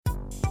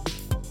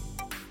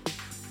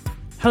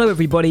Hello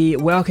everybody,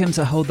 welcome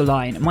to Hold the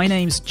Line. My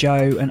name's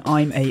Joe and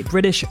I'm a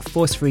British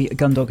force-free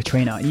gun dog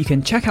trainer. You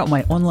can check out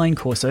my online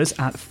courses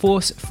at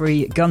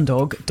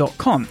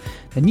forcefreegundog.com.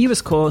 The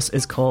newest course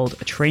is called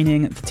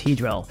Training the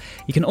T-Drill.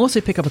 You can also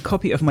pick up a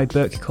copy of my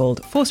book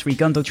called Force Free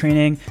Gun Dog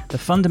Training, The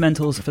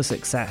Fundamentals for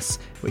Success,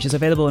 which is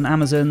available on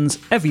Amazon's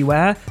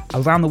everywhere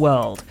around the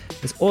world.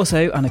 There's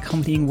also an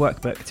accompanying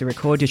workbook to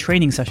record your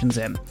training sessions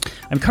in.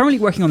 I'm currently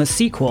working on a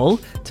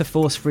sequel to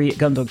Force Free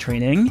Gun Dog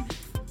Training,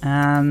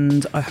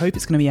 and I hope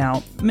it's going to be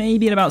out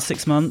maybe in about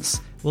 6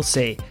 months. We'll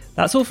see.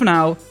 That's all for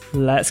now.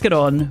 Let's get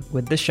on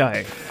with the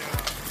show.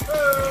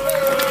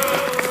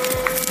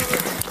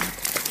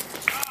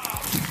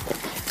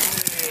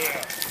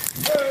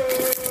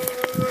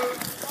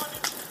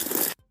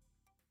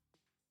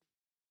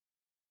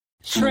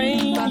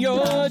 Train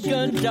your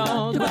gun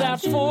dog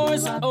without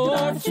force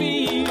or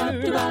fear.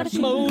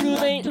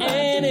 Motivate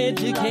and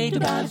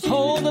educate.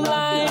 Hold the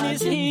line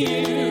is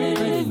here.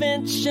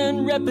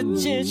 Prevention,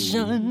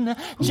 repetition,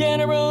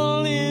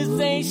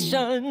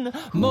 generalization,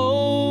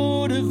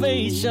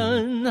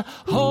 motivation.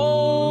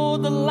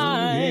 Hold the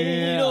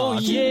line. Oh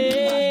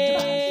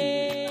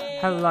yeah.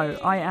 Hello,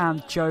 I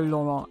am Joe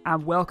Laurent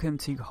and welcome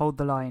to Hold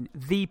the Line,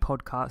 the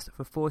podcast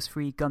for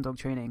force-free gun dog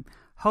training.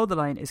 Hold the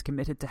Line is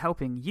committed to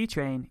helping you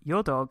train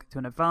your dog to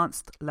an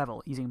advanced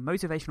level using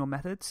motivational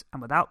methods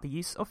and without the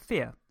use of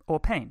fear or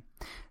pain.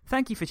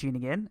 Thank you for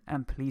tuning in,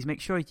 and please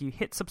make sure you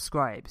hit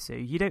subscribe so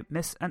you don't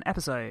miss an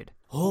episode.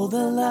 Hold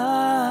the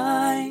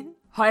line.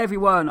 Hi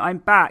everyone, I'm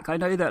back. I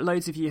know that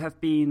loads of you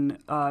have been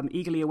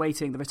eagerly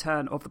awaiting the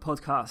return of the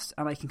podcast,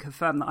 and I can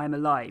confirm that I'm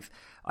alive.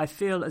 I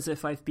feel as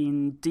if I've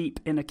been deep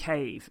in a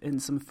cave in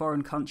some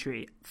foreign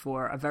country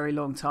for a very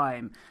long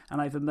time, and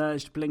I've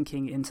emerged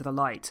blinking into the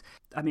light.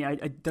 I mean,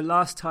 the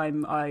last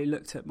time I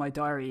looked at my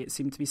diary, it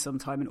seemed to be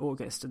sometime in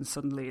August, and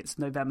suddenly it's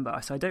November,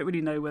 so I don't really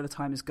know where the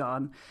time has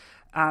gone,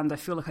 and I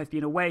feel like I've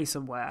been away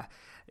somewhere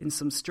in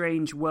some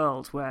strange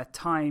world where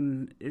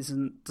time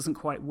doesn't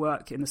quite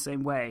work in the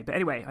same way. But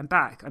anyway, I'm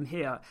back, I'm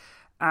here,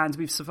 and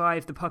we've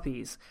survived the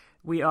puppies.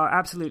 We are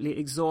absolutely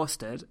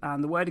exhausted,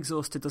 and the word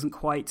exhausted doesn't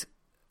quite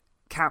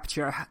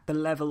capture the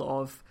level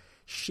of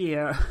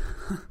sheer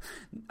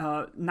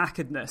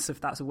knackeredness,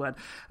 if that's a word.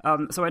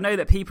 So I know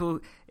that people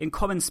in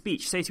common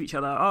speech say to each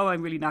other, oh,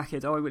 I'm really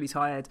knackered, oh, I'm really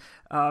tired,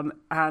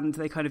 and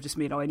they kind of just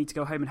mean, oh, I need to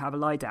go home and have a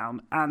lie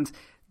down. And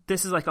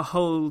this is like a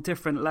whole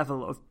different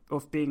level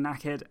of being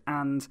knackered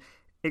and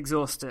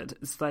exhausted.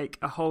 It's like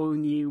a whole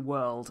new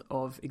world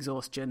of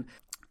exhaustion.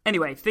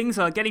 Anyway, things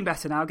are getting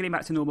better now, getting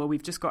back to normal.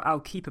 We've just got our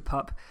keeper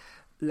pup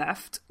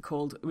left,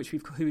 who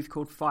we've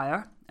called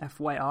Fire,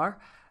 F-Y-R,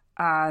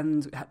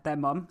 and her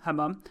mum,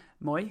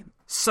 Moi.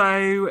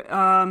 So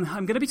I'm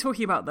going to be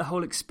talking about the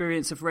whole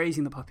experience of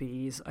raising the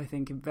puppies, I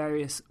think, in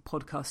various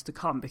podcasts to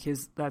come,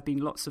 because there have been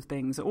lots of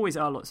things, there always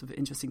are lots of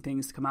interesting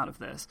things to come out of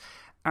this.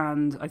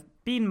 And I've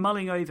been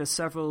mulling over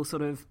several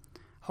sort of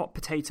hot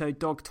potato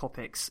dog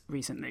topics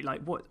recently,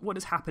 like what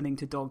is happening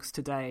to dogs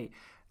today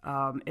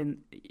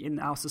in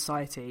our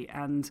society,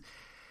 and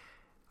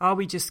are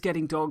we just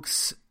getting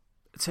dogs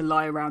to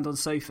lie around on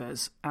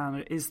sofas,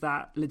 and is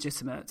that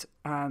legitimate?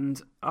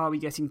 And are we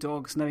getting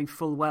dogs knowing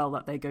full well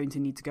that they're going to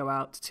need to go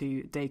out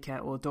to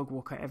daycare or dog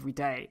walker every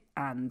day,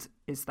 and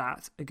is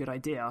that a good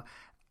idea?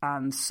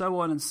 And so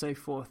on and so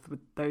forth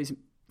with those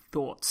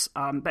thoughts.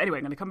 But anyway,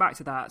 I'm going to come back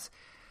to that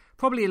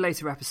probably in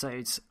later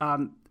episodes.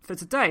 For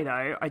today,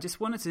 though, I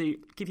just wanted to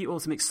give you all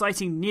some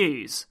exciting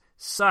news.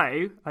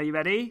 So, are you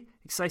ready?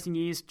 Exciting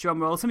news,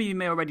 drum roll. Some of you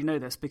may already know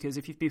this, because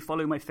if you've been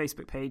following my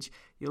Facebook page,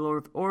 you'll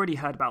have already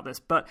heard about this.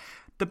 But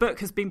the book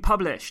has been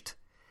published.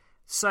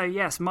 So,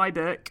 yes, my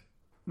book,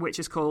 which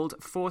is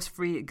called Force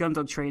Free Gun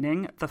Dog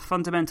Training, The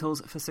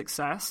Fundamentals for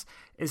Success,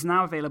 is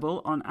now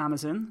available on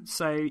Amazon.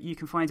 So you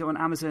can find it on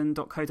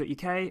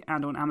amazon.co.uk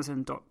and on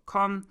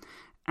amazon.com.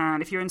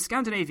 And if you're in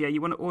Scandinavia, you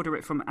want to order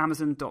it from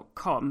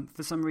amazon.com.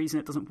 For some reason,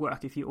 it doesn't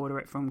work if you order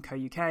it from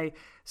co.uk.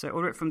 So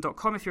order it from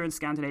 .com if you're in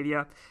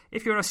Scandinavia.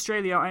 If you're in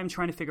Australia, I am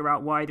trying to figure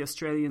out why the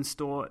Australian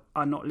store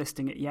are not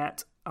listing it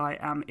yet. I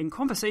am in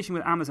conversation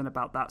with Amazon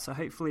about that, so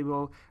hopefully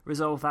we'll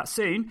resolve that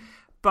soon.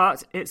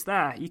 But it's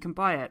there. You can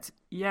buy it.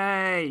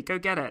 Yay! Go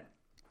get it.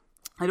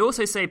 I'd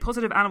also say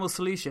Positive Animal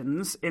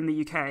Solutions in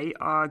the UK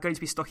are going to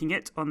be stocking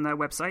it on their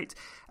website,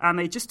 and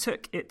they just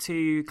took it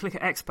to Clicker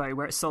Expo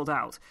where it sold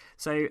out.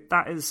 So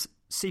that is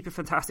super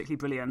fantastically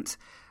brilliant.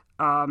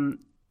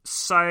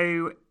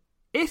 So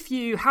if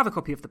you have a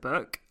copy of the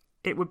book,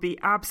 it would be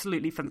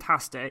absolutely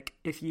fantastic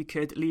if you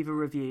could leave a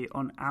review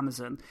on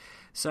Amazon.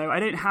 So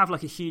I don't have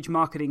like a huge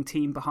marketing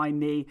team behind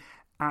me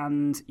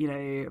and,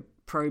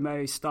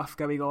 promo stuff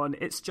going on.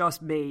 It's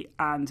just me,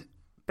 and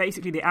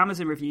basically the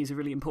Amazon reviews are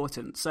really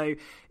important. So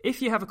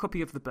if you have a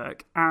copy of the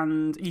book,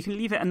 and you can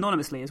leave it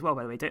anonymously as well,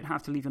 by the way, don't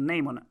have to leave a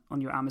name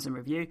on your Amazon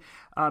review.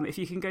 If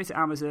you can go to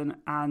Amazon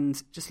and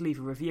just leave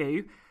a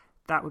review,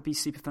 that would be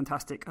super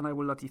fantastic, and I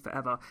will love you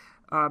forever.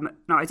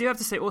 Now, I do have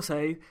to say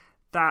also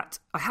that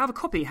I have a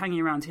copy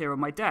hanging around here on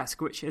my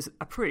desk, which is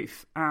a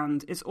proof,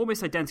 and it's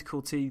almost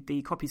identical to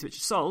the copies which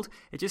are sold.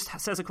 It just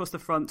says across the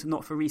front,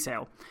 not for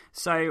resale.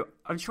 So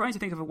I'm trying to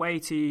think of a way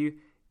to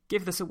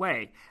give this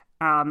away.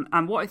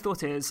 And what I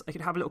thought is I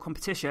could have a little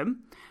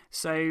competition.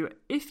 So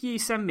if you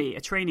send me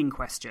a training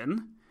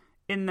question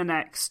in the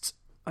next,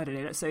 I don't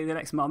know, let's say the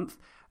next month,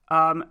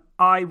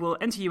 I will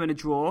enter you in a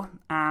draw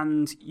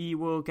and you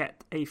will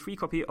get a free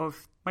copy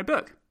of my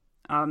book.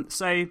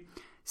 So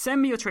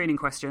send me your training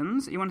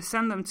questions. You want to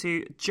send them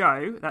to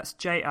Joe, that's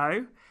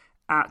J-O,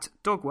 at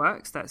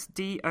Dogworks, that's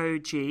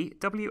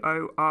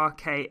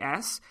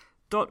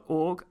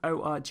DOGWORKS.org,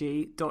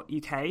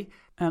 ORG.UK,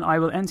 and I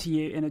will enter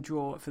you in a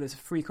draw for this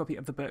free copy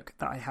of the book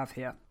that I have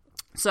here.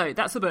 So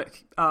that's the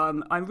book.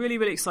 I'm really,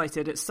 really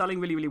excited. It's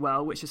selling really, really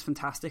well, which is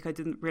fantastic. I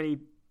didn't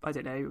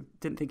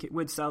think it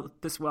would sell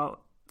this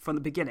well from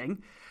the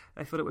beginning.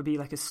 I thought it would be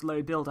like a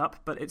slow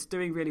build-up, but it's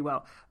doing really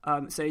well.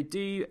 So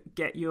do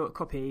get your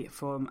copy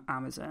from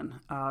Amazon.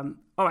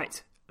 All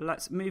right,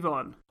 let's move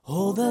on.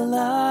 Hold the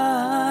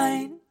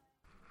line.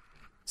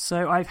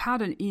 So I've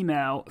had an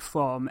email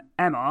from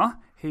Emma,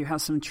 who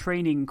has some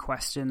training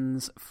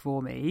questions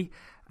for me.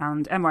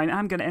 And Emma,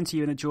 I'm going to enter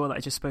you in a draw that I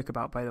just spoke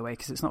about, by the way,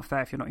 because it's not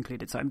fair if you're not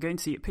included. So I'm going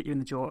to put you in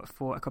the draw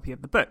for a copy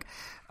of the book.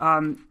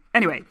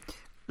 Anyway,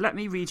 let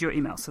me read your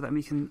email so that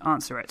we can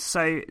answer it.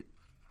 So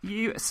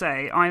you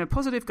say, I'm a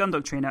positive gun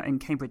dog trainer in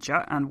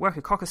Cambridgeshire and work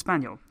a Cocker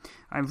Spaniel.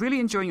 I'm really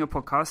enjoying your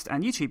podcast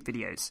and YouTube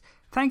videos.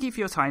 Thank you for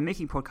your time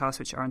making podcasts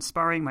which are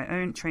inspiring my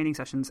own training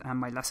sessions and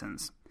my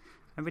lessons.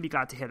 I'm really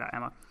glad to hear that,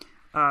 Emma.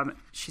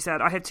 She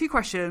said, I have 2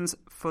 questions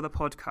for the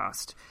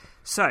podcast.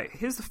 So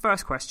here's the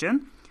first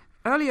question.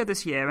 Earlier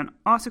this year, an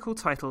article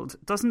titled,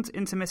 Doesn't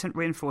Intermittent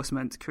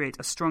Reinforcement Create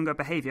a Stronger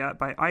Behaviour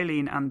by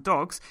Eileen and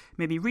Dogs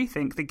made me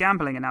rethink the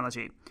gambling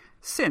analogy.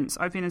 Since,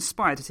 I've been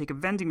inspired to take a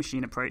vending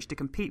machine approach to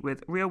compete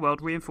with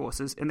real-world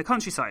reinforcers in the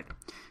countryside.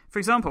 For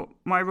example,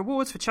 my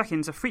rewards for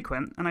check-ins are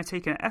frequent, and I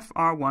take an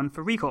FR1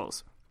 for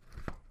recalls.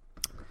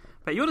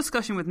 But your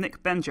discussion with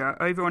Nick Benger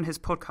over on his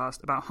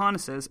podcast about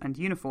harnesses and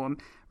uniform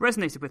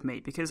resonated with me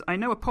because I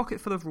know a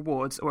pocket full of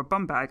rewards or a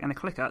bum bag and a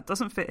clicker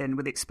doesn't fit in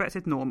with the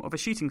expected norm of a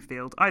shooting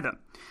field either.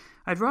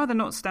 I'd rather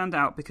not stand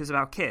out because of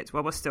our kit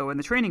while we're still in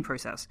the training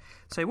process.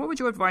 So what would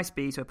your advice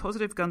be to a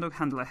positive gun dog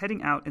handler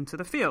heading out into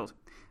the field?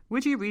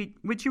 Would you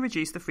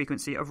reduce the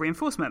frequency of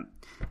reinforcement?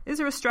 Is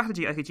there a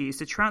strategy I could use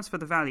to transfer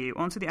the value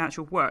onto the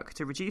actual work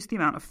to reduce the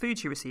amount of food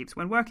she receives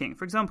when working?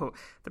 For example,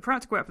 the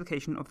practical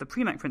application of the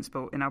PREMAC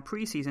principle in our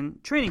pre-season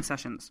training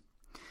sessions.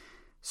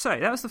 So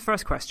that was the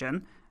first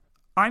question.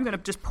 I'm going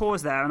to just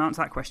pause there and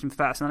answer that question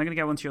first, and then I'm going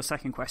to go on to your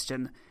second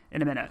question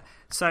in a minute.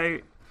 So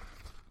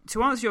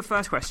to answer your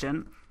first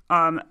question,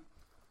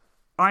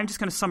 I'm just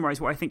going to summarize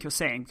what I think you're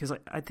saying, because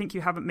I think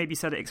you haven't maybe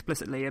said it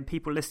explicitly and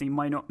people listening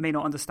may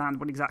not understand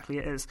what exactly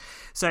it is.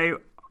 So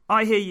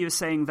I hear you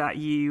saying that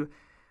you've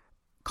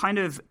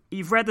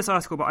read this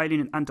article by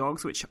Eileen and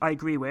Dogs, which I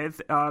agree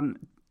with,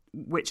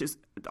 which is,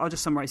 I'll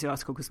just summarize the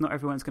article because not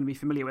everyone's going to be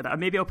familiar with it. And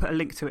maybe I'll put a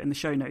link to it in the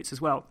show notes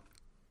as well.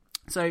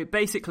 So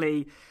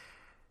basically,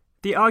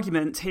 the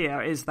argument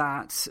here is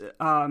that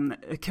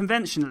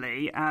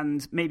conventionally,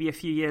 and maybe a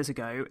few years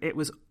ago, it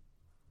was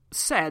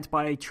said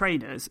by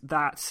trainers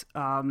that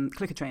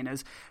clicker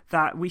trainers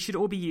that we should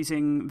all be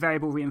using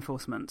variable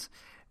reinforcement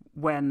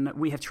when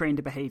we have trained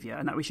a behavior,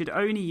 and that we should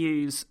only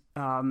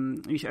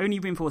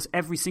reinforce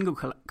every single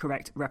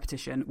correct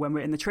repetition when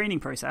we're in the training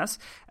process,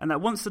 and that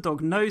once the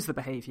dog knows the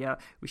behavior,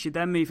 we should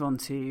then move on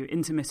to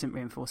intermittent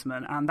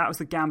reinforcement. And that was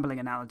the gambling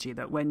analogy,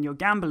 that when you're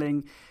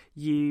gambling,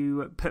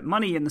 you put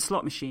money in the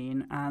slot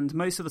machine, and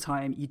most of the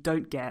time you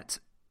don't get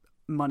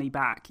money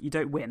back, you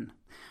don't win,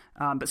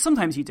 but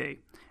sometimes you do.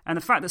 And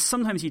the fact that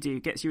sometimes you do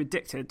gets you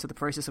addicted to the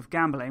process of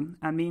gambling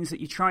and means that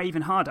you try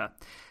even harder.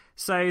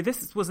 So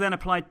this was then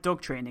applied to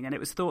dog training, and it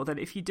was thought that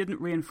if you didn't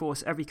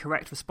reinforce every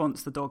correct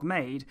response the dog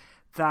made,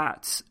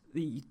 that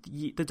the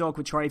dog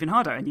would try even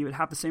harder and you would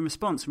have the same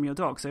response from your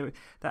dog. So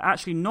that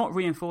actually not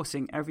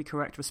reinforcing every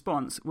correct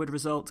response would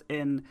result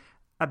in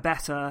a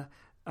better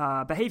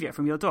behavior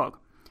from your dog.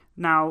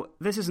 Now,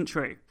 this isn't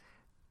true.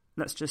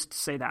 Let's just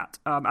say that.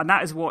 And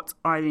that is what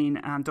Eileen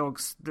and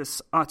Dogs,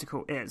 this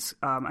article is.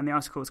 And the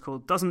article is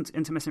called, Doesn't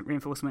Intermittent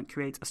Reinforcement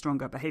Create a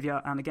Stronger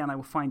Behavior? And again, I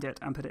will find it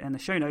and put it in the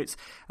show notes.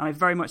 And I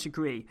very much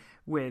agree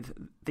with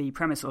the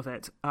premise of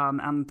it.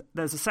 And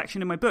there's a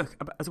section in my book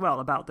as well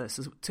about this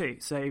too.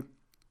 So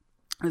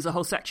there's a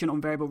whole section on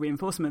variable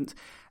reinforcement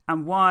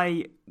and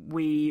why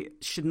we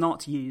should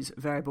not use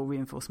variable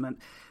reinforcement.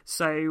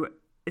 So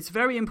it's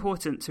very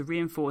important to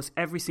reinforce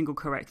every single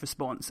correct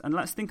response. And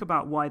let's think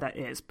about why that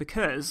is.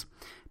 Because,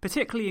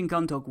 particularly in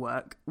gun dog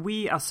work,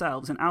 we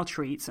ourselves and our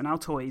treats and our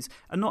toys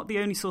are not the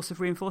only source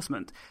of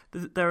reinforcement.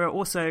 There are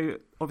also,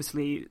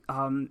 obviously,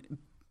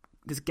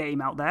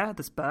 game out there.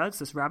 There's birds,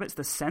 there's rabbits,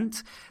 there's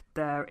scent.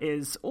 There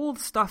is all the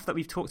stuff that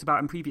we've talked about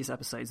in previous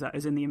episodes that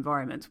is in the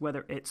environment,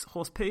 whether it's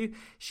horse poo,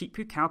 sheep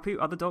poo, cow poo,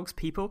 other dogs,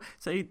 people.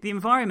 So the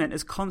environment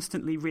is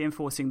constantly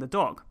reinforcing the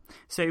dog.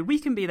 So we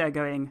can be there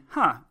going,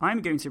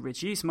 I'm going to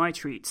reduce my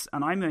treats,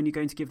 and I'm only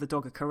going to give the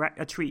dog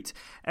a treat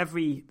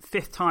every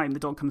 5th time the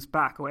dog comes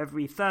back, or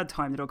every 3rd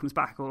time the dog comes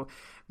back, or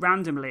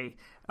randomly.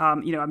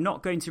 I'm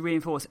not going to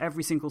reinforce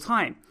every single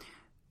time.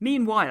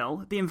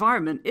 Meanwhile, the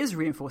environment is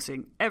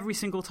reinforcing every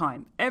single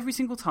time. Every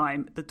single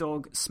time the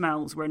dog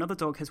smells where another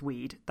dog has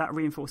weed, that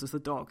reinforces the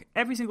dog.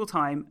 Every single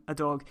time a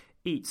dog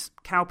eats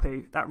cow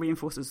poo, that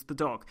reinforces the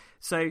dog.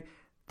 So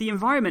the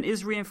environment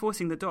is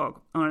reinforcing the dog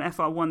on an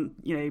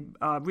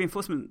FR1,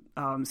 reinforcement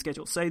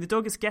schedule. So the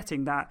dog is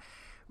getting that.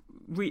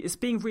 It's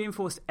being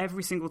reinforced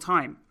every single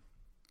time.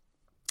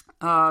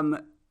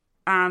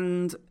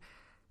 And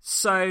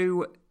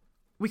so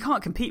we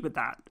can't compete with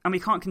that, and we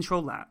can't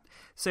control that.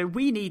 So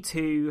we need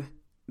to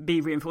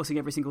be reinforcing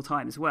every single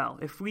time as well,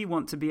 if we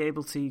want to be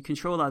able to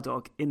control our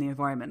dog in the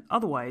environment.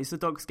 Otherwise, the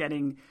dog's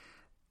getting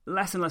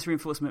less and less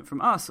reinforcement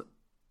from us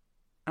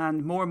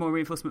and more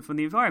reinforcement from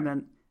the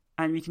environment,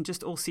 and we can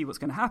just all see what's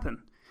going to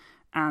happen.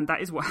 And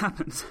that is what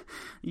happens.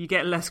 You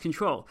get less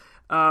control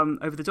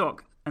over the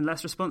dog and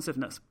less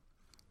responsiveness.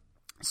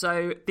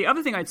 So the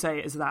other thing I'd say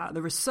is that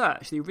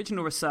the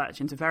original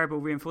research into variable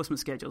reinforcement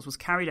schedules was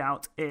carried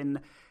out in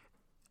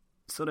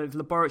sort of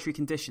laboratory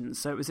conditions.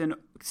 So it was in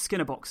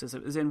Skinner boxes.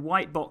 It was in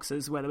white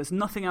boxes where there was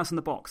nothing else in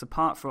the box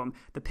apart from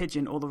the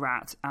pigeon or the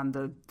rat and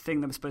the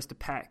thing that was supposed to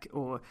peck,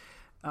 or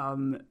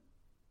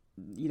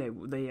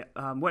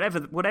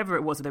whatever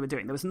it was that they were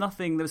doing. There was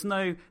nothing. There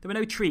were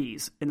no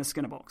trees in the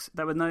Skinner box.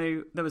 There was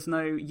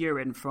no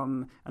urine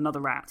from another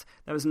rat.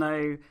 There was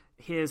no,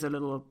 here's a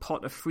little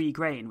pot of free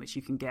grain which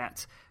you can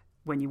get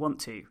when you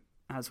want to,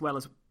 as well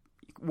as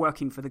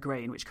working for the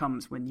grain which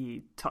comes when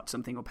you touch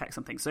something or peck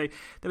something. So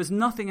there was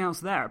nothing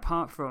else there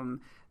apart from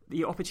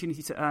the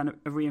opportunity to earn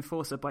a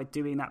reinforcer by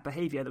doing that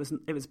behavior.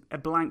 It was a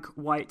blank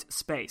white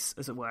space,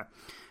 as it were.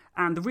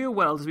 And the real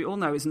world, as we all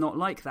know, is not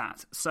like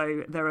that.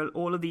 So there are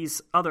all of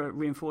these other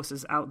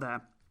reinforcers out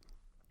there,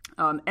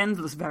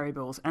 endless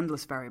variables, and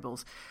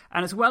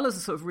as well as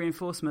the sort of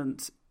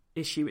reinforcement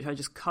issue which I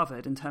just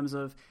covered in terms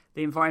of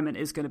the environment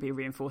is going to be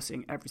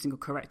reinforcing every single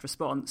correct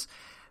response.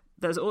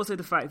 There's also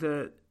the fact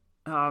that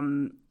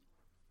in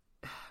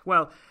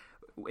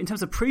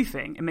terms of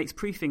proofing, it makes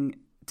proofing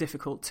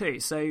difficult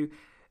too. So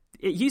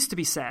it used to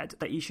be said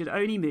that you should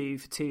only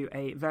move to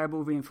a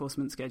variable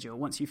reinforcement schedule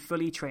once you've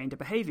fully trained a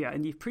behavior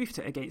and you've proofed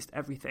it against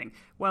everything.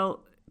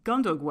 Well,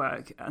 gun dog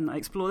work, and I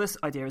explore this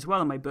idea as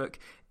well in my book,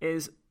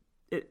 it's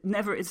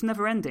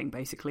never ending,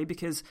 basically,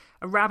 because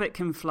a rabbit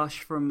can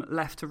flush from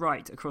left to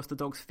right across the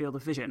dog's field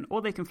of vision,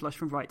 or they can flush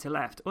from right to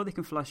left, or they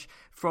can flush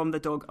from the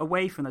dog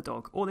away from the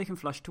dog, or they can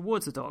flush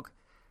towards the dog.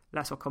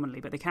 Less or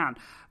commonly, but they can.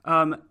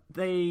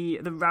 The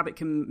rabbit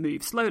can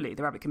move slowly.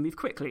 The rabbit can move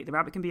quickly. The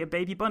rabbit can be a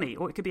baby bunny,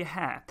 or it could be a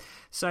hare.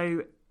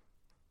 So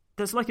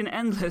there's like an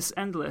endless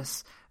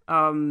list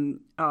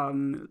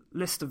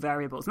of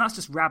variables, and that's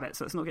just rabbits.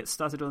 So let's not get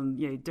started on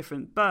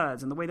different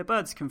birds and the way the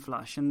birds can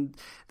flush, and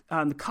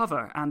the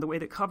cover and the way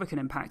that cover can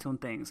impact on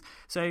things.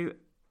 So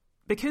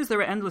because there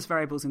are endless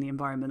variables in the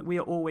environment, we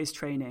are always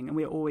training and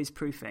we are always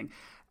proofing,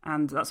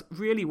 and that's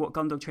really what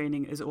gun dog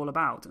training is all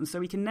about. And so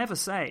we can never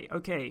say,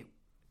 okay,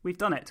 we've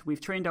done it.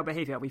 We've trained our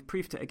behavior. We've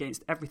proofed it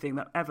against everything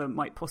that ever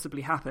might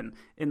possibly happen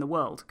in the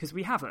world, because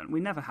we haven't. We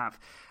never have.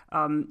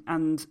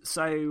 And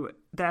so,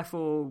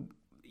 therefore,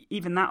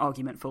 even that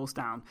argument falls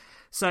down.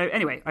 So,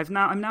 anyway,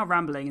 I'm now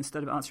rambling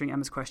instead of answering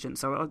Emma's question.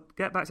 So I'll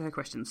get back to her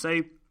question. So,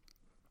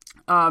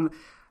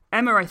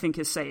 Emma, I think,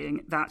 is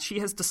saying that she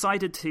has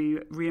decided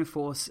to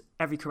reinforce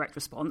every correct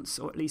response,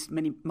 or at least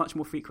much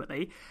more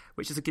frequently,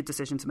 which is a good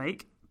decision to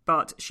make.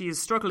 But she is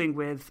struggling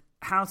with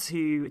how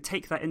to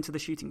take that into the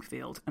shooting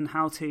field and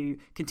how to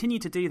continue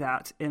to do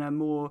that in a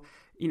more,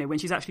 when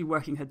she's actually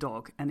working her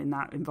dog and in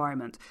that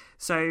environment.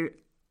 So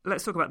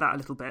let's talk about that a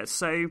little bit.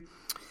 So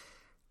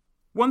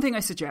one thing I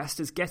suggest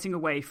is getting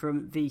away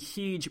from the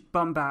huge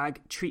bum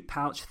bag treat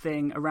pouch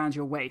thing around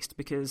your waist,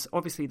 because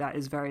obviously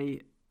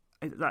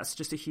that's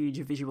just a huge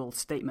visual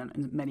statement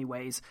in many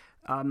ways.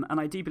 And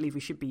I do believe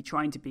we should be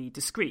trying to be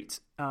discreet.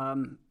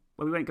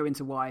 Well, we won't go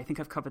into why. I think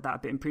I've covered that a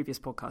bit in previous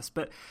podcasts.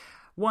 But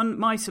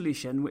my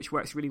solution, which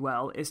works really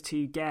well, is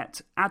to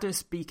get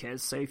Addis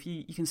beakers. So if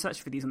you can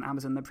search for these on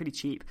Amazon, they're pretty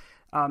cheap.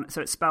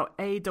 So it's spelled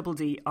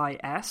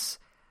ADDIS,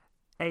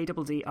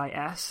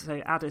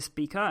 so Addis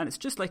beaker, and it's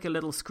just like a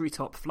little screw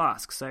top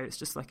flask. So it's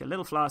just like a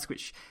little flask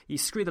which you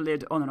screw the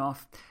lid on and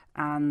off.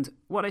 And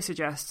what I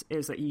suggest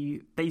is that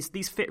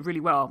these fit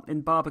really well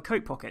in Barbour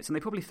coat pockets, and they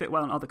probably fit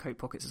well in other coat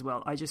pockets as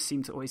well. I just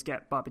seem to always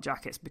get Barbour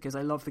jackets because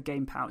I love the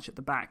game pouch at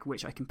the back,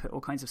 which I can put all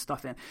kinds of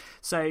stuff in.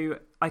 So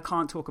I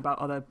can't talk about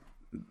other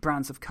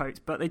brands of coat,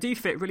 but they do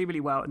fit really,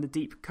 really well in the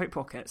deep coat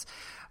pockets.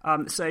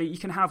 So you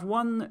can have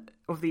one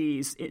of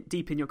these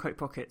deep in your coat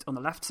pocket on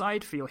the left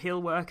side for your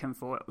heel work and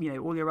for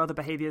all your other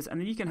behaviours, and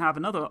then you can have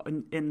another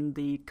in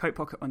the coat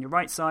pocket on your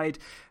right side,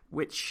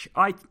 which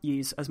I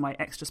use as my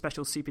extra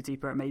special, super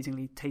duper,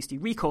 amazingly tasty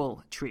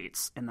recall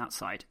treats in that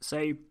side.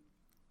 So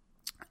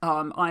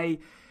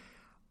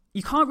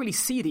you can't really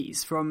see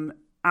these from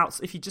out.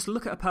 If you just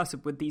look at a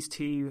person with these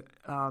two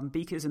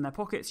beakers in their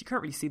pockets, you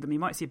can't really see them. You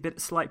might see a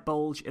slight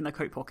bulge in their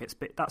coat pockets,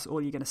 but that's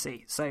all you're going to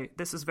see. So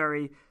this is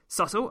very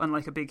subtle,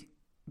 unlike a big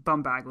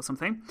bum bag or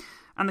something.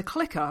 And the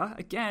clicker,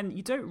 again,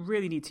 you don't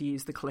really need to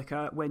use the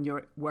clicker when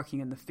you're working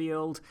in the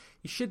field.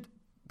 You should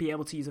be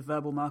able to use a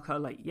verbal marker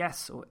like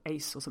yes or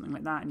ace or something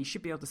like that, and you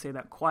should be able to say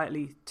that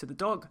quietly to the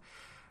dog.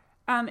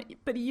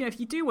 But if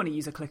you do want to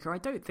use a clicker, I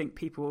don't think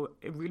people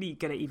really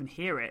get to even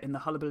hear it in the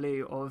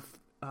hullabaloo of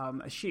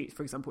a shoot,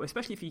 for example,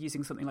 especially if you're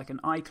using something like an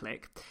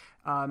iClick,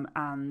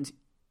 and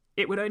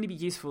it would only be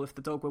useful if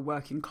the dog were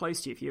working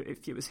close to you.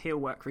 If it was heel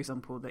work, for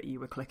example, that you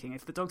were clicking.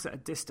 If the dog's at a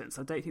distance,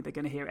 I don't think they're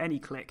going to hear any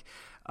click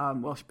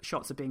while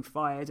shots are being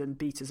fired and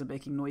beaters are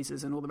making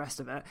noises and all the rest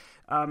of it.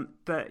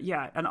 But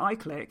yeah, an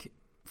iClick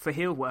for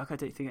heel work, I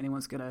don't think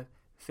anyone's going to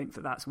think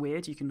that that's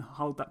weird. You can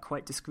hold that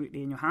quite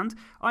discreetly in your hand.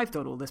 I've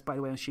done all this, by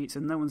the way, on shoots,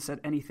 and no one said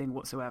anything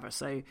whatsoever.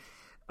 So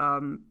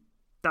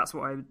that's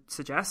what I would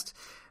suggest.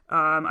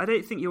 I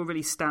don't think you'll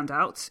really stand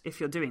out if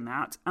you're doing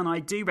that, and I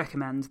do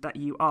recommend that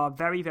you are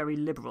very, very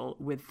liberal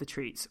with the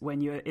treats when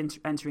you're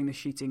entering the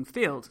shooting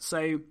field.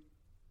 So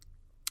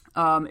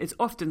it's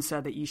often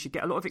said that you should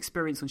get a lot of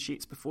experience on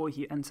shoots before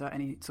you enter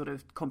any sort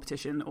of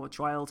competition or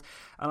trials,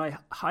 and I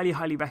highly,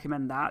 highly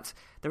recommend that.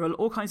 There are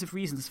all kinds of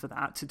reasons for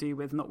that, to do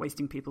with not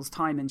wasting people's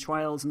time in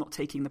trials, not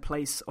taking the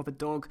place of a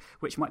dog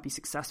which might be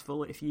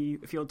successful if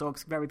your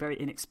dog's very,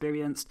 very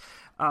inexperienced.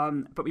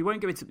 But we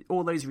won't go into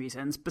all those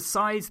reasons.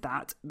 Besides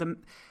that, the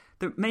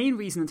main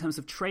reason in terms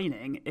of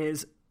training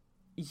is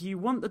you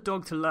want the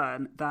dog to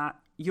learn that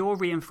your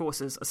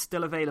reinforcers are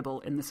still available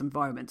in this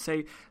environment.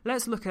 So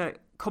let's look at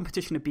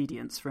competition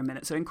obedience for a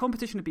minute. So in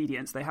competition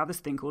obedience, they have this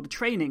thing called a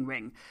training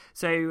ring.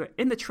 So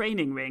in the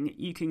training ring,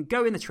 you can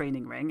go in the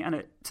training ring, and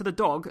it, to the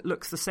dog,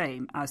 looks the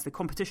same as the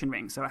competition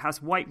ring. So it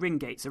has white ring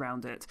gates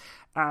around it,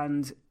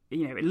 and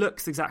it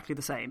looks exactly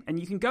the same. And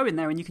you can go in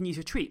there and you can use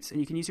your treats and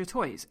you can use your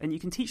toys, and you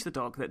can teach the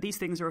dog that these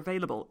things are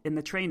available in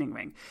the training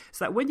ring.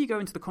 So that when you go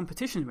into the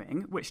competition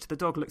ring, which to the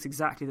dog looks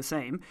exactly the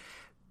same,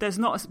 there's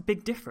not a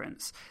big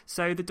difference.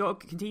 So the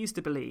dog continues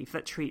to believe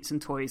that treats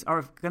and toys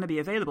are going to be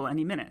available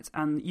any minute,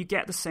 and you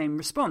get the same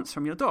response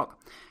from your dog.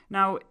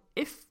 Now,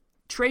 if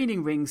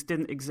training rings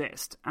didn't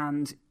exist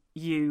and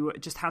you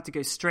just had to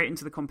go straight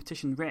into the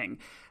competition ring,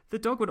 the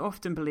dog would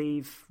often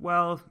believe,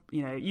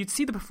 you'd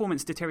see the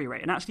performance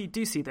deteriorate. And actually you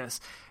do see this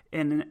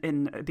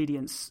in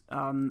obedience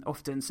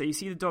often. So you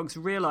see the dogs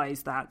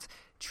realize that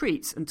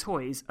treats and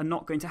toys are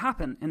not going to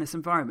happen in this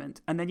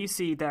environment. And then you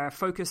see their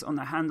focus on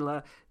the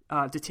handler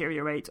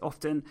deteriorate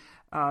often,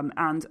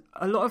 and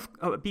a lot of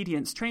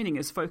obedience training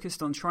is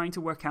focused on trying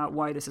to work out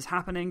why this is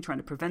happening, trying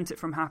to prevent it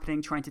from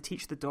happening, trying to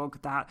teach the dog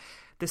that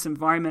this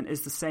environment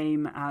is the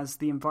same as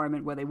the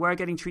environment where they were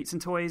getting treats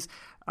and toys,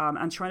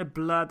 and trying to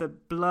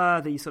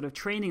blur the sort of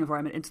training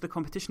environment into the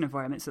competition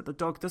environment so that the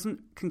dog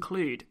doesn't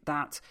conclude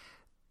that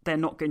they're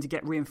not going to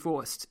get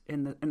reinforced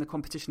in the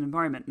competition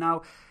environment.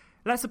 Now,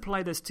 let's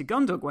apply this to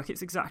gun dog work.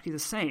 It's exactly the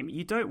same.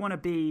 You don't want to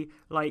be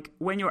like,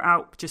 when you're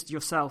out just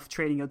yourself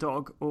training your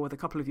dog or with a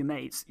couple of your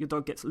mates, your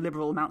dog gets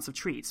liberal amounts of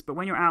treats. But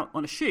when you're out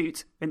on a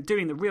shoot and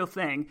doing the real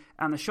thing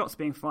and the shot's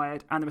being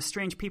fired and there are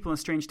strange people and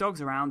strange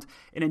dogs around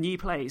in a new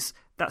place,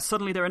 that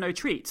suddenly there are no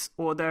treats,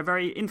 or they're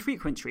very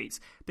infrequent treats,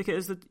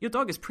 because your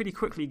dog is pretty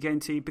quickly going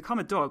to become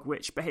a dog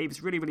which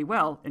behaves really, really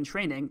well in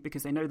training,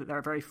 because they know that there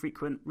are very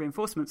frequent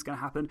reinforcements going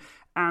to happen,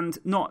 and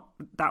not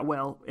that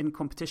well in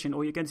competition,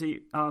 or you're going to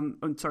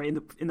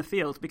in the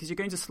field, because you're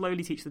going to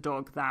slowly teach the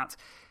dog that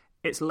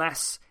it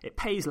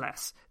pays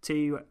less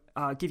to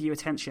give you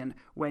attention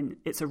when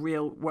it's a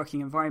real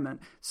working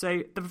environment.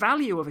 So the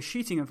value of a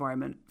shooting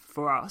environment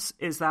for us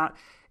is that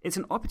it's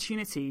an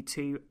opportunity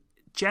to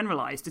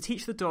generalize, to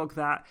teach the dog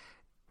that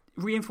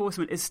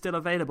reinforcement is still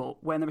available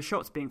when there are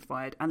shots being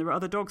fired and there are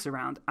other dogs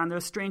around and there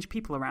are strange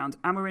people around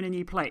and we're in a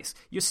new place.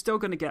 You're still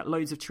going to get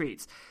loads of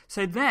treats.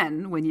 So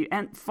then when you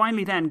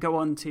finally then go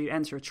on to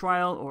enter a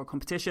trial or a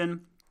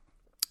competition,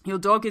 your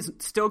dog is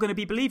still going to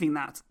be believing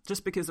that.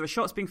 Just because there are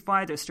shots being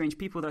fired, there are strange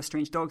people, there are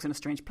strange dogs in a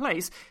strange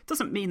place,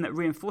 doesn't mean that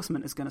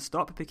reinforcement is going to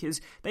stop, because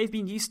they've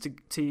been used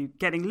to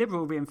getting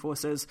liberal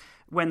reinforcers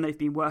when they've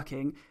been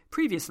working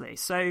previously.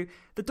 So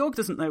the dog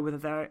doesn't know whether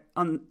they're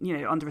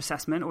under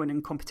assessment or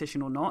in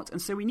competition or not.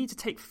 And so we need to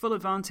take full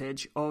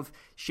advantage of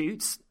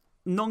shoots,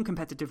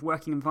 non-competitive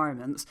working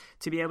environments,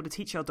 to be able to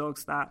teach our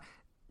dogs that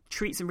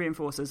treats and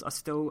reinforcers are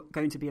still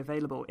going to be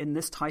available in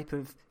this type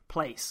of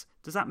place.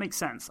 Does that make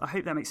sense? I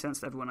hope that makes sense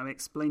to everyone. I've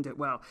explained it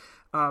well.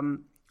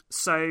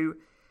 So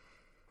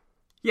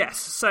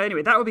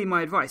anyway, that would be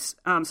my advice.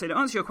 So to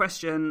answer your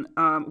question,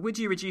 would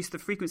you reduce the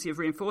frequency of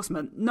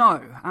reinforcement?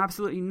 No,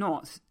 absolutely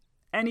not.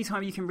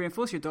 anytime you can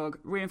reinforce your dog,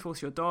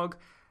 reinforce your dog.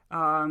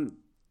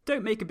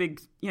 Don't make a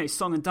big,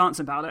 song and dance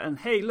about it. And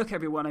hey, look,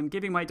 everyone, I'm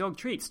giving my dog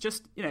treats.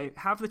 Just,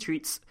 have the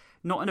treats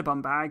not in a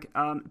bum bag,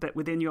 but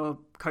within your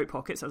coat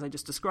pockets, as I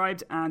just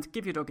described, and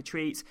give your dog a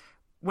treat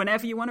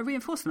whenever you want to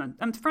reinforce them.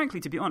 And frankly,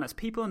 to be honest,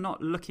 people are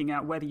not looking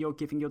at whether you're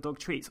giving your dog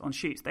treats on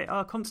shoots. They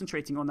are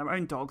concentrating on their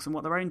own dogs and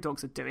what their own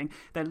dogs are doing.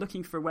 They're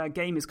looking for where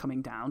game is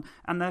coming down,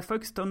 and they're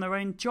focused on their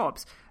own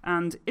jobs.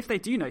 And if they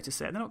do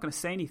notice it, they're not going to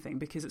say anything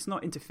because it's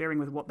not interfering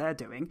with what they're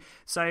doing.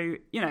 So,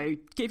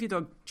 give your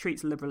dog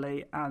treats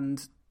liberally,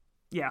 and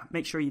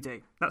make sure you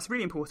do. That's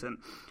really important.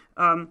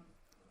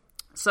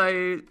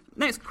 So,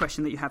 next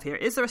question that you have here.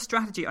 Is there a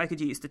strategy I could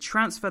use to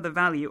transfer the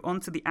value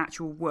onto the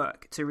actual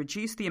work to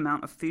reduce the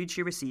amount of food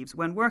she receives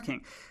when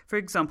working? For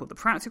example, the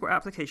practical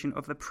application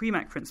of the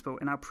PREMAC principle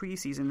in our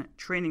pre-season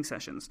training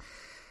sessions.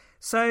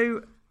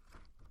 So,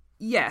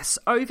 yes,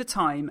 over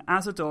time,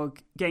 as a dog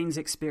gains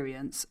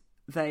experience,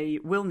 they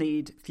will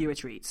need fewer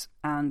treats,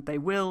 and they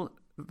will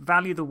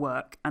value the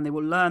work, and they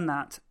will learn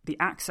that the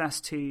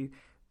access to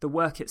the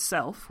work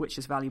itself, which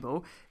is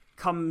valuable,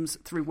 comes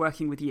through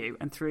working with you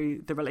and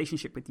through the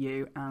relationship with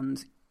you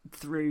and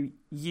through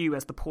you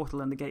as the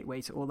portal and the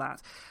gateway to all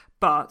that.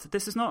 But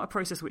this is not a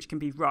process which can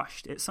be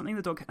rushed. It's something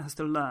the dog has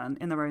to learn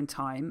in their own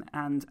time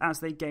and as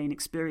they gain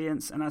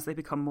experience and as they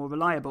become more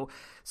reliable.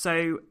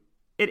 So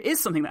it is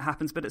something that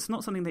happens, but it's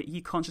not something that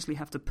you consciously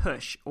have to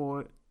push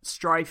or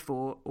strive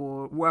for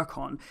or work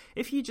on.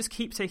 If you just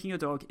keep taking your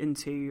dog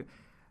into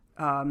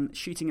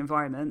shooting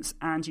environments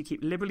and you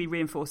keep liberally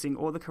reinforcing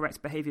all the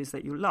correct behaviors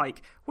that you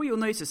like, what you'll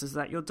notice is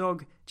that your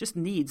dog just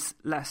needs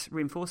less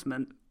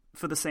reinforcement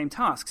for the same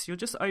tasks. You'll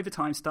just over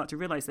time start to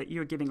realize that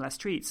you're giving less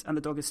treats and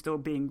the dog is still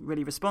being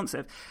really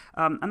responsive.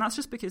 And that's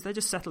just because they're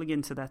just settling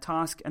into their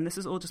task, and this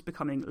is all just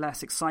becoming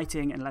less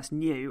exciting and less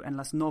new and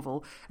less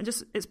novel, and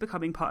just it's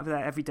becoming part of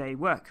their everyday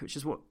work, which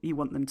is what you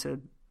want them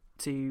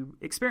to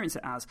experience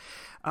it as.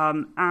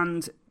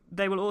 And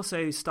they will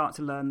also start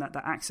to learn that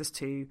their access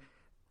to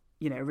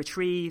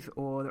retrieve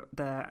or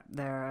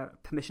their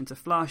permission to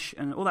flush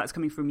and all that's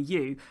coming from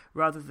you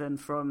rather than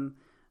from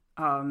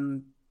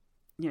from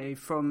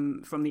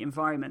the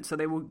environment. So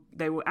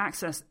they will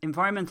access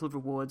environmental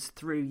rewards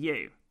through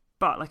you.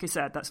 But like I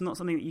said, that's not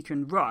something that you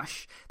can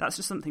rush. That's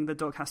just something the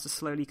dog has to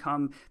slowly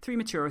come through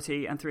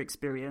maturity and through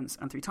experience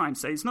and through time.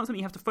 So it's not something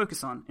you have to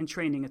focus on in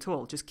training at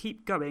all. Just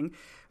keep going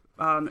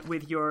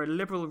with your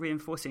liberal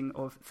reinforcing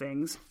of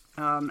things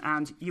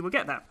and you will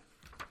get that.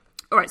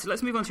 All right, so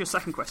let's move on to your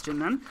second question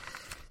then.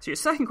 So your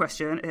second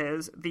question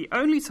is, the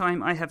only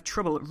time I have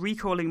trouble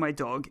recalling my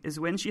dog is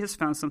when she has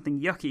found something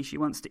yucky she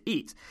wants to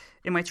eat.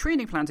 In my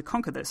training plan to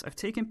conquer this, I've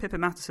taken Pippa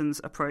Mattison's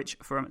approach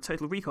from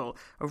Total Recall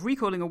of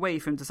recalling away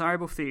from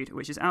desirable food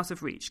which is out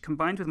of reach,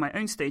 combined with my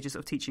own stages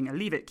of teaching a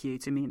leave it cue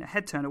to mean a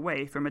head turn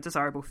away from a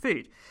desirable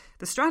food.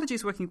 The strategy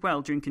is working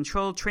well during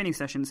controlled training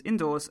sessions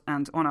indoors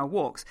and on our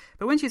walks,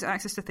 but when she has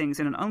access to things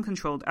in an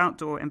uncontrolled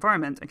outdoor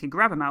environment and can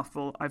grab a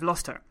mouthful, I've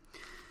lost her.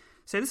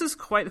 So this is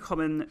quite a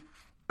common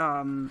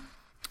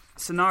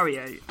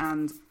scenario,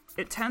 and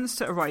it tends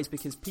to arise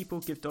because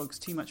people give dogs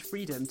too much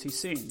freedom too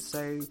soon.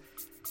 So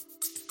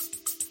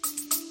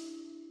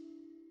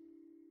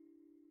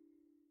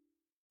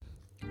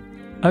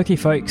okay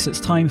folks, it's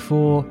time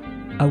for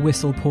a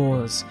whistle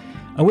pause.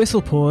 A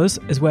whistle pause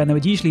is when there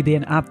would usually be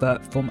an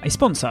advert from a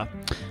sponsor,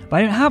 but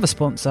I don't have a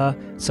sponsor,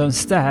 so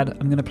instead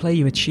I'm going to play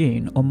you a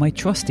tune on my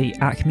trusty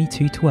Acme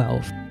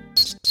 212.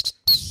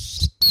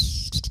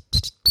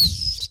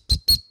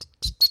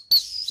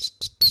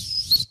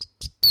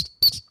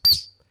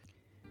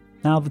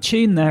 Now, the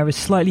tune there is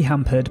slightly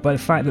hampered by the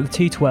fact that the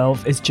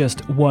 212 is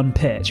just one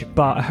pitch,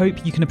 but I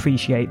hope you can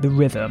appreciate the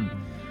rhythm.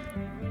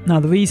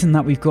 Now, the reason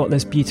that we've got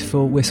this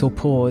beautiful whistle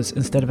pause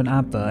instead of an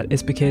advert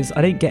is because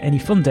I don't get any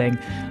funding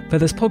for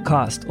this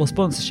podcast or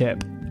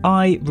sponsorship.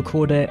 I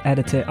record it,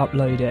 edit it,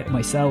 upload it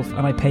myself,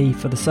 and I pay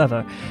for the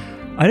server.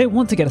 I don't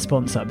want to get a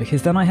sponsor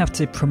because then I have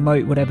to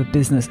promote whatever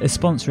business is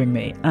sponsoring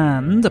me,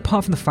 and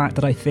apart from the fact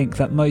that I think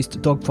that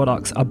most dog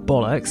products are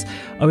bollocks,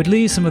 I would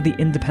lose some of the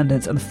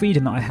independence and the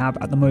freedom that I have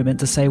at the moment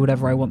to say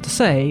whatever I want to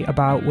say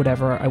about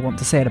whatever I want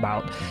to say it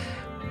about.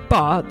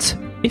 But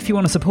if you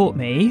want to support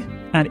me,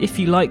 and if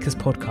you like this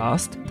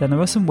podcast, then there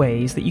are some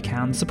ways that you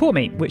can support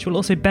me, which will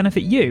also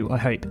benefit you, I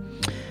hope.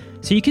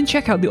 So you can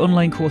check out the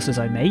online courses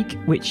I make,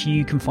 which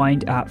you can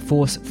find at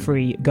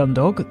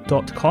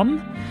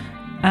forcefreegundog.com.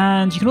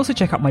 And you can also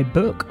check out my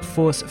book,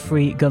 Force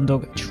Free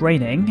Gundog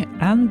Training,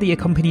 and the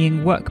accompanying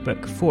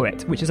workbook for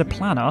it, which is a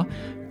planner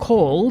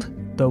called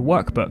The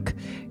Workbook.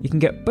 You can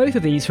get both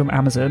of these from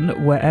Amazon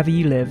wherever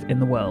you live in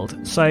the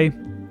world. So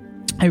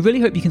I really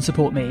hope you can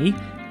support me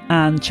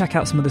and check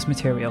out some of this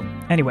material.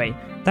 Anyway,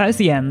 that is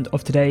the end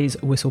of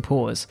today's Whistle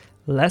Pause.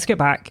 Let's get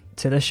back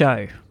to the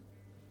show.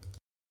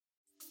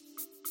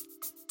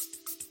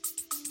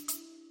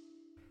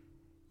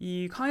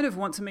 You kind of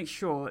want to make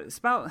sure it's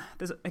about,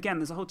 there's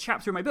a whole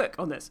chapter in my book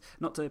on this,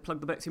 not to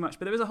plug the book too much,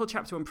 but there is a whole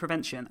chapter on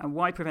prevention and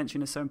why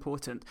prevention is so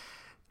important.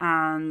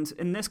 And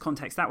in this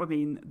context, that would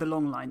mean the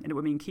long line, and it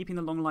would mean keeping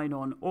the long line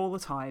on all the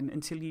time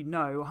until you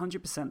know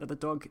 100% that the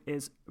dog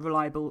is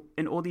reliable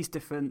in all these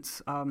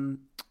different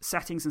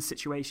settings and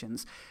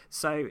situations.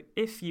 So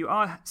if you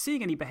are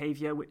seeing any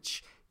behavior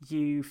which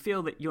you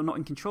feel that you're not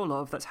in control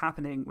of, that's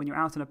happening when you're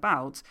out and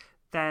about,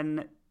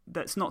 then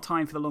that's not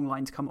time for the long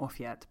line to come off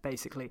yet,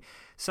 basically.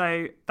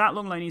 So that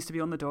long line needs to be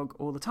on the dog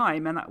all the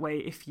time, and that way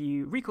if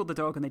you recalled the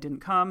dog and they didn't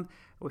come,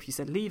 or if you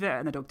said leave it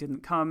and the dog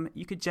didn't come,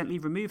 you could gently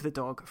remove the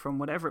dog from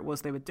whatever it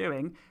was they were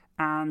doing,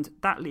 and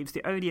that leaves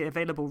the only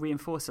available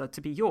reinforcer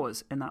to be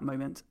yours in that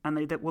moment, and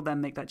they will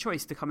then make that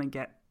choice to come and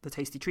get the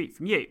tasty treat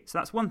from you. So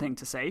that's one thing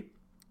to say.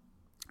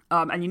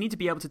 And you need to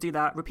be able to do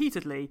that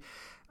repeatedly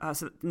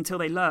until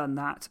they learn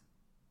that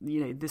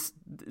this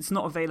it's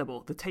not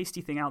available. The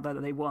tasty thing out there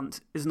that they want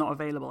is not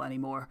available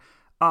anymore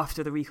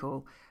after the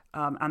recall,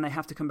 and they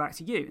have to come back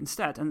to you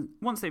instead. And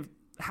once they've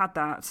had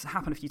that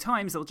happen a few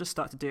times, they'll just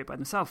start to do it by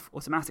themselves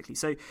automatically.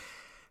 So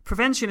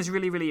prevention is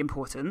really, really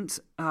important.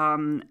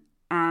 And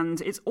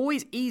it's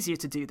always easier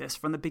to do this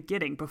from the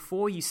beginning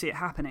before you see it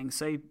happening.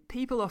 So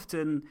people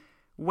often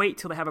wait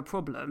till they have a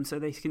problem so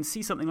they can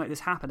see something like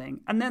this happening,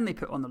 and then they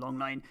put on the long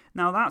line.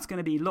 Now that's going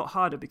to be a lot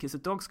harder because the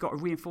dog's got a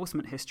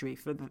reinforcement history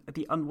for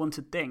the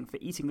unwanted thing, for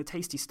eating the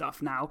tasty stuff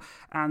now,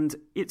 and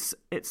it's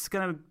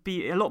going to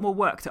be a lot more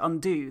work to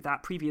undo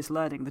that previous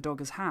learning the dog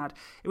has had.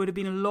 It would have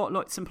been a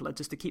lot simpler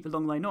just to keep the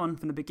long line on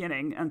from the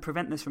beginning and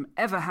prevent this from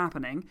ever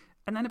happening,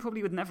 and then it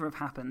probably would never have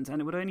happened, and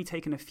it would have only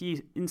taken a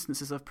few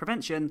instances of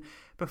prevention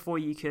before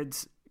you could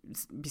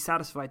be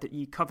satisfied that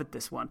you covered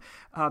this one.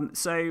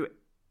 So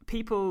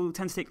people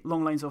tend to take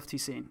long lines off too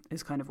soon,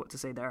 is kind of what to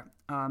say there.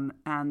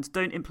 And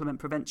don't implement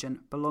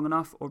prevention for long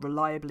enough or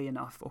reliably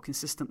enough or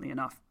consistently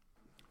enough.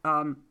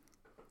 All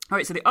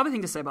right, so the other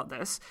thing to say about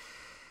this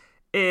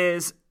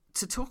is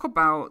to talk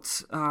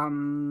about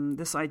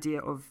this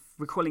idea of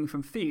recalling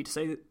from food.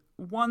 So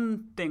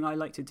one thing I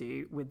like to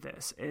do with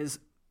this is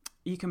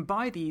you can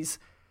buy these,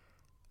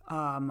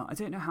 I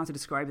don't know how to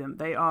describe them.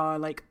 They are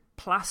like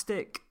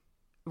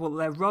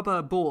they're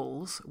rubber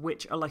balls,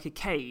 which are like a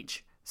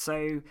cage.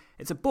 So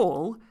it's a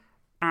ball,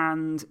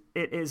 and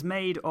it is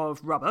made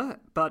of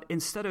rubber, but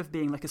instead of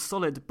being like a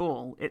solid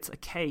ball, it's a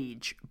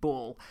cage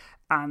ball.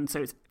 And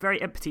so it's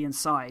very empty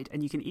inside,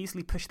 and you can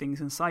easily push things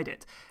inside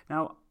it.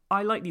 Now,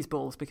 I like these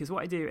balls because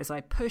what I do is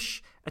I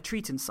push a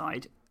treat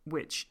inside,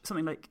 which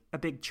something like a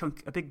big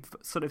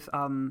sort of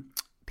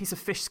piece of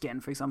fish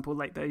skin, for example,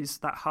 like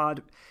that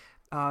hard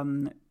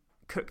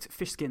cooked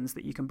fish skins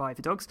that you can buy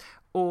for dogs,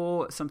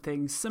 or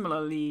something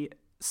similarly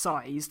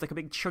sized, like a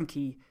big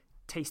chunky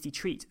tasty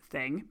treat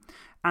thing,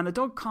 and the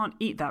dog can't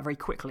eat that very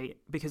quickly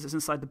because it's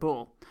inside the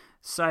ball.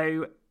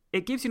 So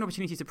it gives you an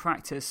opportunity to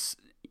practice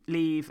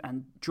leave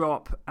and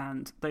drop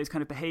and those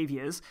kind of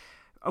behaviors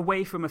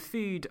away from a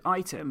food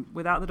item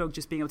without the dog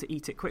just being able to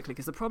eat it quickly,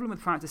 because the problem with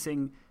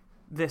practicing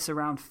this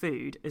around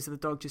food is that the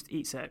dog just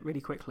eats it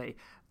really quickly,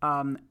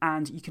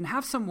 and you can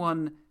have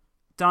someone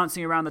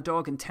dancing around the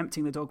dog and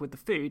tempting the dog with the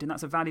food, and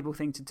that's a valuable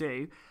thing to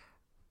do,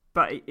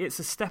 but it's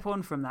a step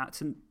on from that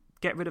to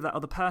get rid of that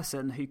other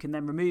person who can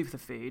then remove the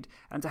food,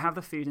 and to have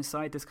the food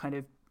inside this kind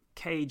of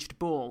caged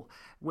ball,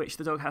 which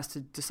the dog has to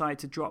decide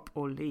to drop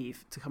or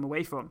leave to come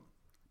away from.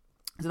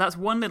 So that's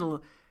one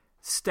little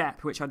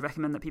step which I'd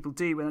recommend that people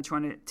do when they're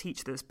trying to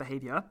teach this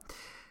behaviour.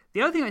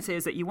 The other thing I'd say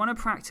is that you want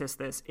to practice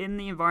this in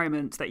the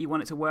environment that you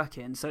want it to work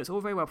in. So it's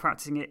all very well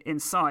practicing it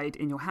inside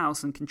in your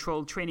house and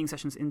controlled training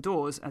sessions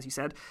indoors, as you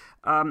said,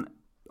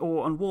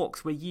 or on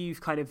walks where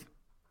you've kind of,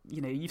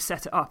 you've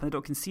set it up and the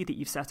dog can see that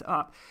you've set it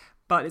up.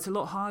 But it's a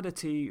lot harder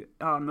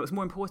it's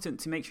more important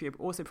to make sure you're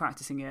also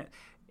practicing it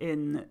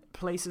in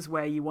places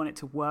where you want it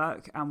to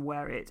work and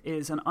where it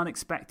is an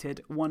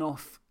unexpected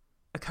one-off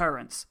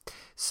occurrence.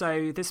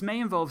 So this may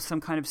involve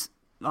some kind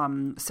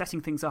of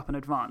setting things up in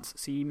advance.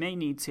 So you may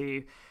need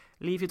to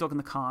leave your dog in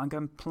the car and go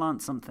and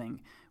plant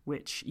something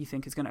which you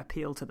think is going to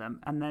appeal to them.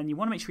 And then you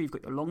want to make sure you've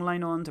got your long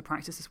line on to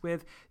practice this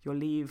with, your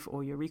leave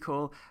or your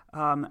recall,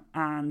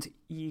 and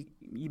you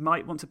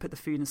might want to put the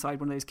food inside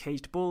one of those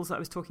caged balls that I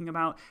was talking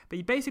about. But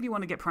you basically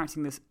want to get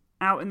practicing this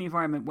out in the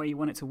environment where you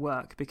want it to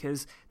work,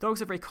 because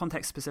dogs are very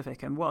context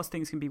specific, and whilst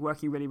things can be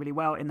working really, really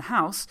well in the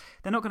house,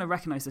 they're not going to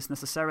recognize this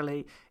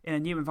necessarily in a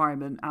new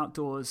environment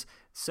outdoors.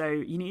 So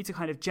you need to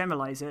kind of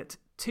generalize it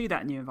to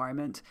that new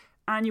environment.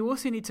 And you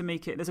also need to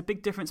make it, there's a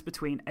big difference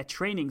between a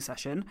training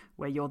session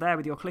where you're there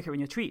with your clicker and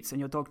your treats and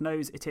your dog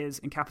knows it is,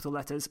 in capital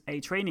letters, a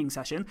training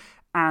session,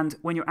 and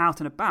when you're out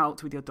and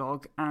about with your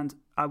dog and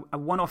a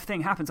one-off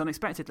thing happens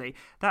unexpectedly.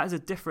 That is a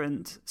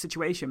different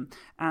situation,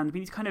 and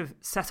we need to kind of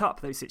set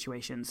up those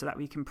situations so that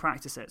we can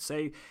practice it.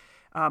 So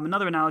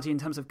another analogy in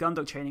terms of gun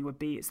dog training would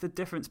be, it's the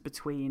difference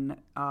between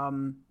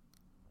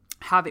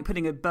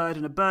putting a bird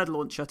in a bird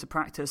launcher to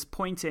practice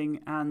pointing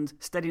and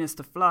steadiness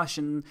to flush,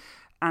 and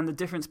the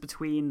difference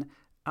between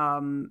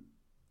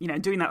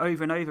doing that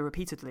over and over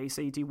repeatedly.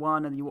 So you do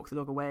one and you walk the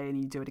dog away, and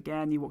you do it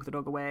again, you walk the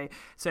dog away.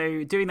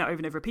 So doing that over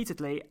and over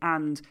repeatedly,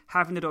 and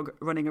having the dog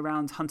running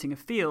around hunting a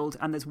field,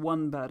 and there's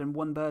one bird and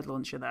one bird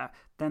launcher there,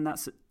 then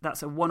that's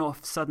a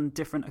one-off, sudden,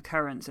 different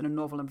occurrence in a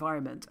novel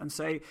environment. And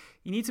so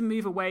you need to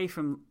move away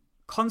from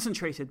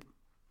concentrated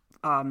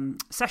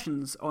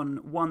sessions on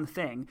one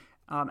thing,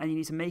 and you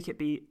need to make it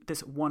be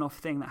this one-off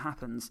thing that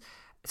happens,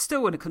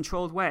 still in a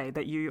controlled way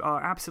that you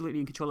are absolutely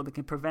in control of, that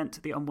can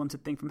prevent the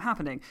unwanted thing from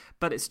happening,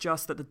 but it's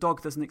just that the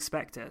dog doesn't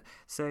expect it.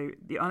 So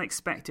the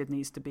unexpected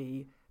needs to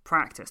be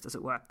practiced, as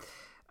it were.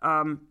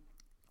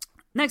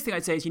 Next thing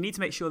I'd say is you need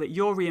to make sure that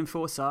your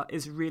reinforcer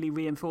is really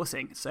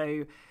reinforcing.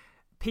 So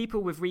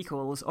people with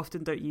recalls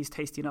often don't use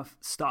tasty enough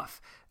stuff,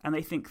 and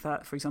they think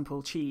that, for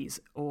example, cheese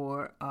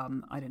or,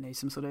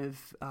 some sort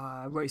of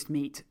roast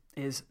meat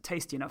is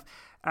tasty enough.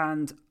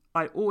 And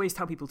I always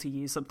tell people to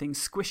use something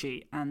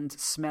squishy and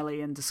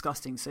smelly and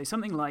disgusting. So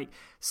something like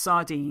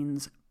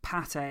sardines,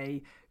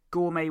 pate,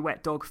 gourmet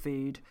wet dog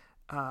food,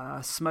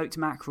 smoked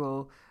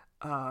mackerel.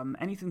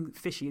 Anything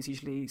fishy is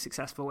usually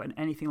successful, and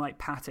anything like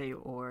pate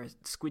or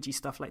squidgy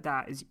stuff like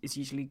that is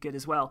usually good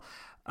as well.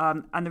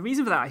 And the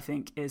reason for that, I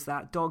think, is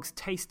that dogs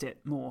taste it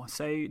more.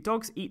 So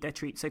dogs eat their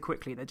treats so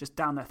quickly, they're just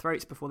down their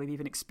throats before they've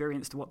even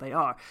experienced what they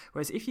are.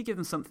 Whereas if you give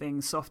them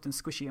something soft and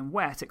squishy and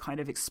wet, it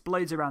kind of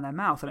explodes around their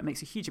mouth and it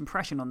makes a huge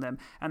impression on them,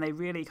 and they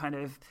really kind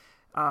of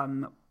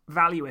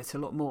value it a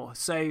lot more.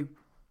 So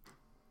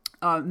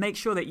make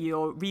sure that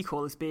your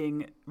recall is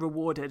being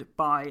rewarded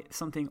by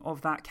something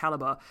of that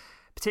caliber,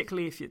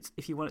 particularly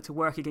if you want it to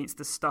work against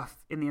the stuff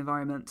in the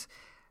environment.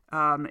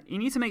 You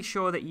need to make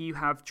sure that you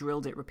have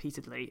drilled it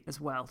repeatedly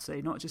as well. So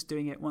not just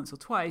doing it once or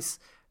twice,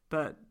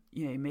 but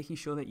making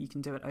sure that you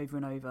can do it over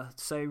and over.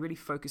 So really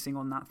focusing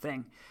on that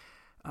thing.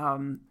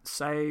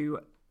 So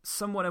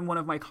someone in one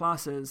of my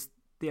classes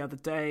the other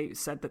day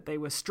said that they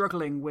were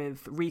struggling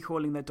with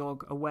recalling their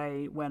dog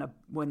away when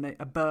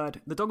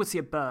the dog would see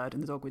a bird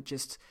and the dog would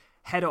just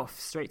head off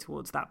straight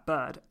towards that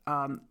bird.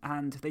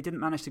 And if they didn't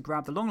manage to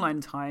grab the long line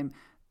in time,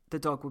 the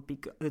dog would be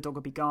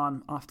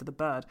gone after the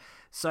bird.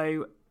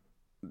 So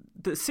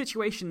the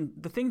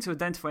thing to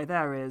identify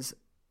there is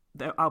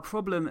that our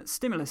problem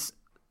stimulus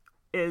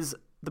is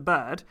the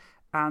bird,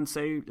 and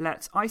so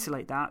let's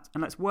isolate that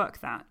and let's work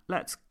that.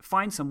 Let's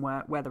find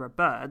somewhere where there are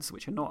birds,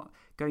 which are not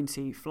going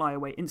to fly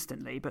away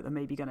instantly, but they're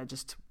maybe going to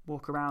just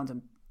walk around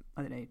and,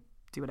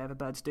 do whatever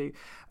birds do.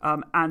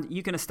 And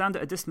you're going to stand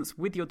at a distance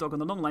with your dog on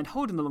the long line,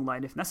 holding the long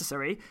line if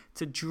necessary,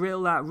 to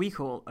drill that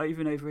recall over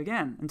and over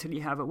again until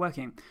you have it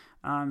working.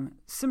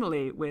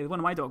 Similarly, with one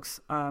of my dogs,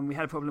 we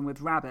had a problem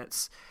with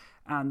rabbits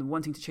and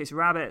wanting to chase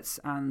rabbits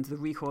and the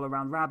recall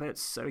around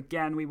rabbits. So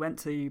again, we went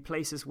to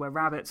places where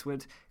rabbits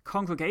would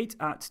congregate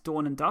at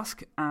dawn and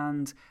dusk,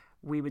 and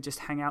we would just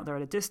hang out there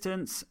at a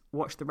distance,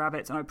 watch the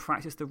rabbits, and I would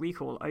practice the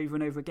recall over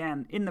and over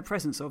again in the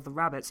presence of the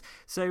rabbits.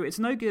 So it's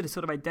no good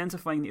sort of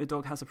identifying that your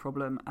dog has a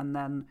problem and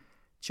then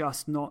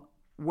just not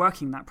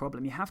working that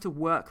problem. You have to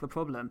work the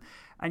problem,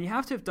 and you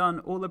have to have done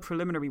all the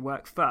preliminary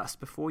work first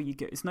before you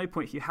go. It's no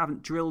point if you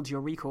haven't drilled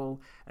your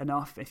recall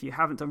enough, if you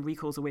haven't done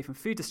recalls away from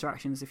food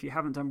distractions, if you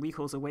haven't done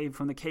recalls away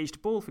from the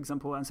caged ball, for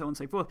example, and so on and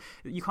so forth.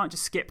 You can't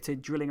just skip to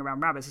drilling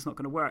around rabbits. It's not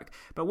going to work.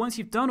 But once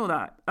you've done all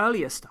that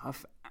earlier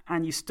stuff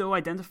and you still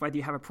identify that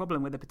you have a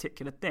problem with a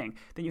particular thing,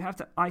 then you have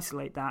to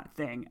isolate that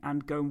thing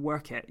and go and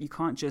work it. You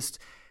can't just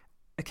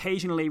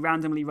occasionally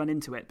randomly run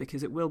into it,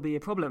 because it will be a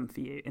problem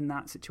for you in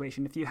that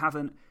situation if you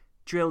haven't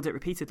drilled it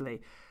repeatedly.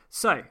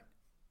 So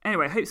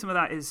anyway, I hope some of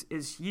that is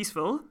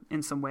useful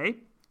in some way.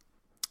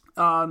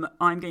 I'm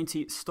going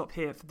to stop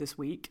here for this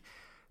week.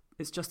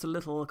 It's just a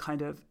little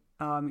kind of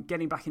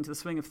getting back into the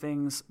swing of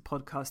things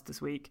podcast this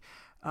week.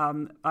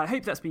 I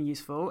hope that's been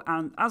useful.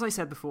 And as I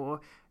said before,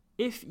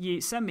 if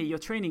you send me your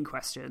training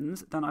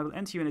questions, then I will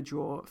enter you in a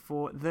draw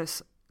for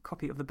this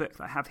copy of the book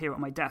that I have here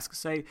on my desk.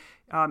 So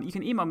you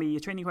can email me your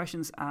training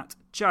questions at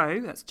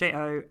Joe, that's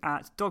J-O,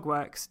 at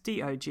dogworks,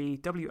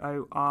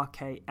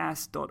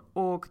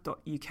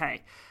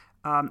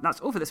 dogworks.org.uk. That's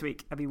all for this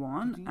week,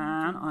 everyone,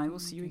 and I will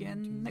see you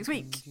again next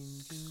week.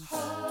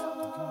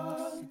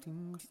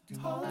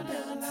 Hold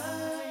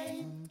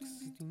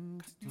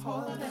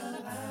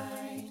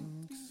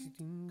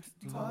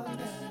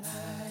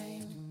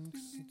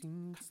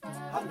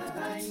the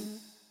line.